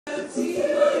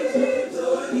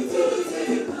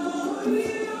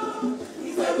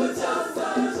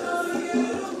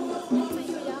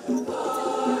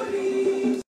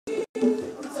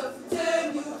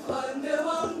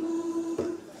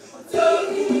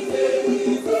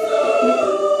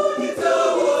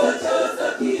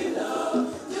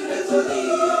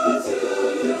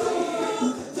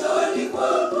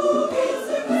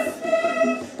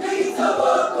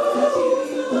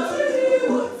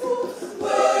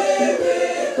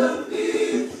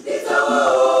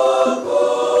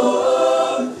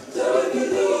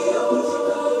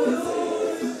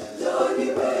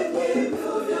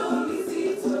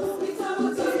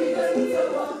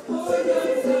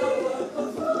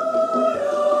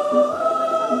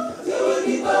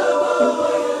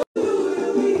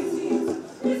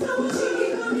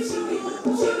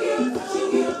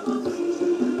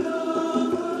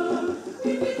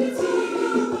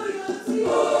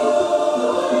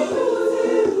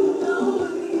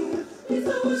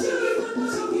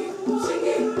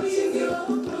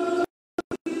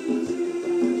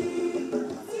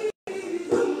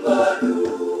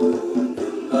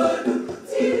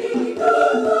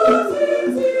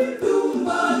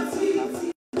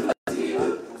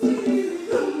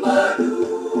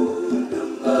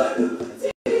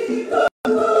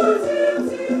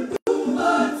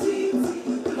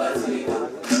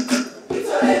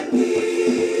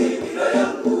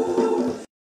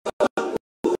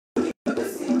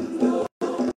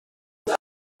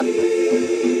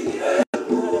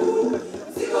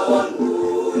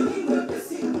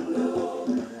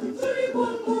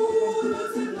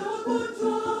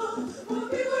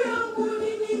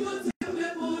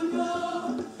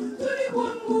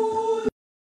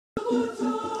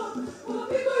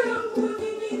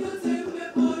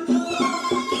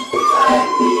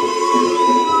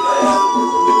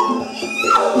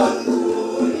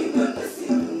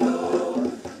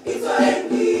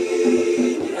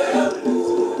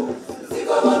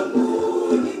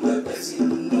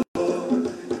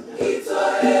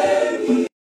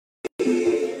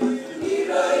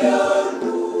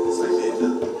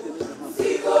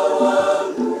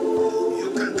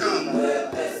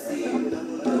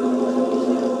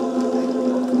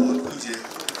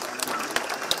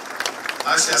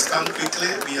Ushers, come quickly.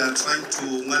 We are trying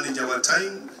to manage our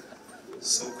time.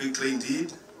 So quickly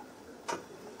indeed.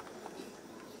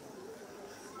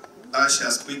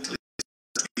 Ushers, quickly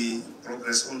we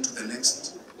progress on to the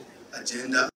next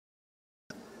agenda.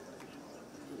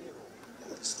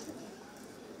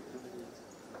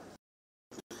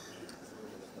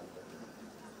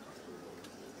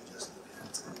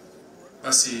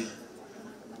 Basi,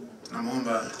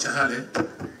 tunamwomba Chahale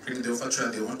bring the offertory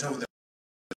and the water of the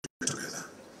together.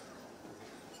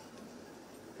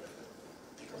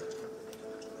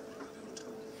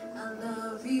 I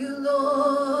love you,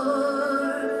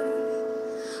 Lord,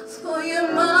 for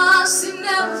your mercy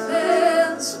never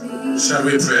fails me. Shall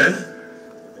we pray?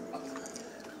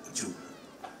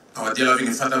 Our dear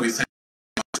loving Father, we thank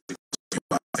you for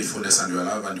your faithfulness and your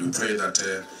love, and we pray that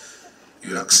you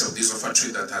will accept this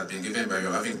offertory that has been given by your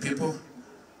loving people,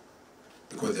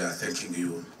 because they are thanking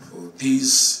you for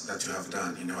this that you have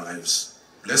done in our lives.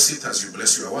 Bless it as you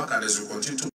bless your work and as you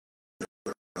continue to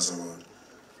bless us, Lord.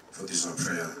 For this our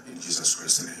prayer in Jesus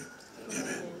Christ's name.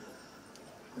 Amen.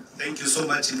 Thank you so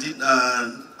much indeed.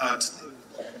 At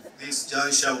this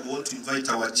juncture, we want to invite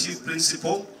our Chief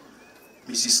Principal,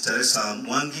 Mrs. Teresa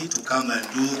Mwangi, to come and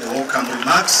do the welcome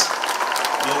remarks.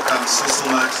 Welcome so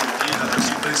much indeed, our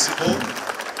Chief Principal,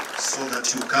 so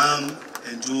that you come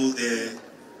and do the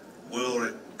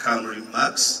welcome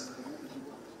remarks.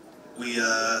 We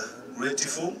are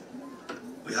grateful.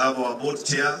 We have our board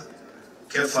chair,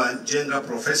 Kefa Njenga,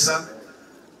 Professor.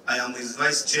 I am his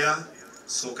vice chair.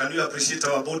 So can you appreciate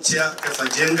our board chair, Kefa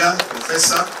Njenga,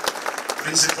 Professor?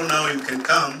 Principal, now you can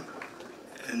come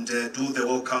and do the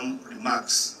welcome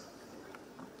remarks.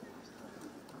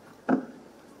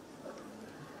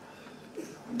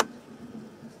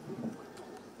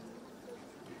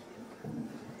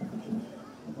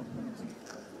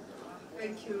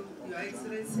 Thank you, Your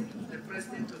Excellency, the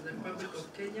President of the Republic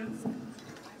of Kenya,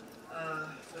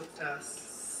 Dr.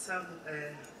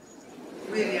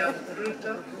 William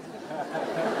Ruto.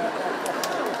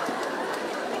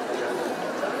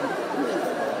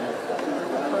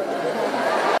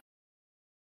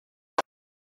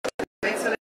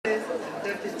 Excellency,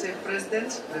 Deputy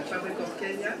President of the Republic of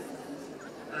Kenya,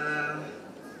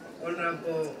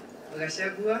 Honorable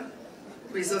Gachagua,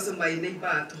 who is also my neighbor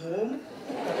at home.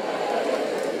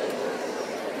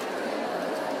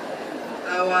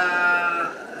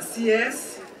 Our CS,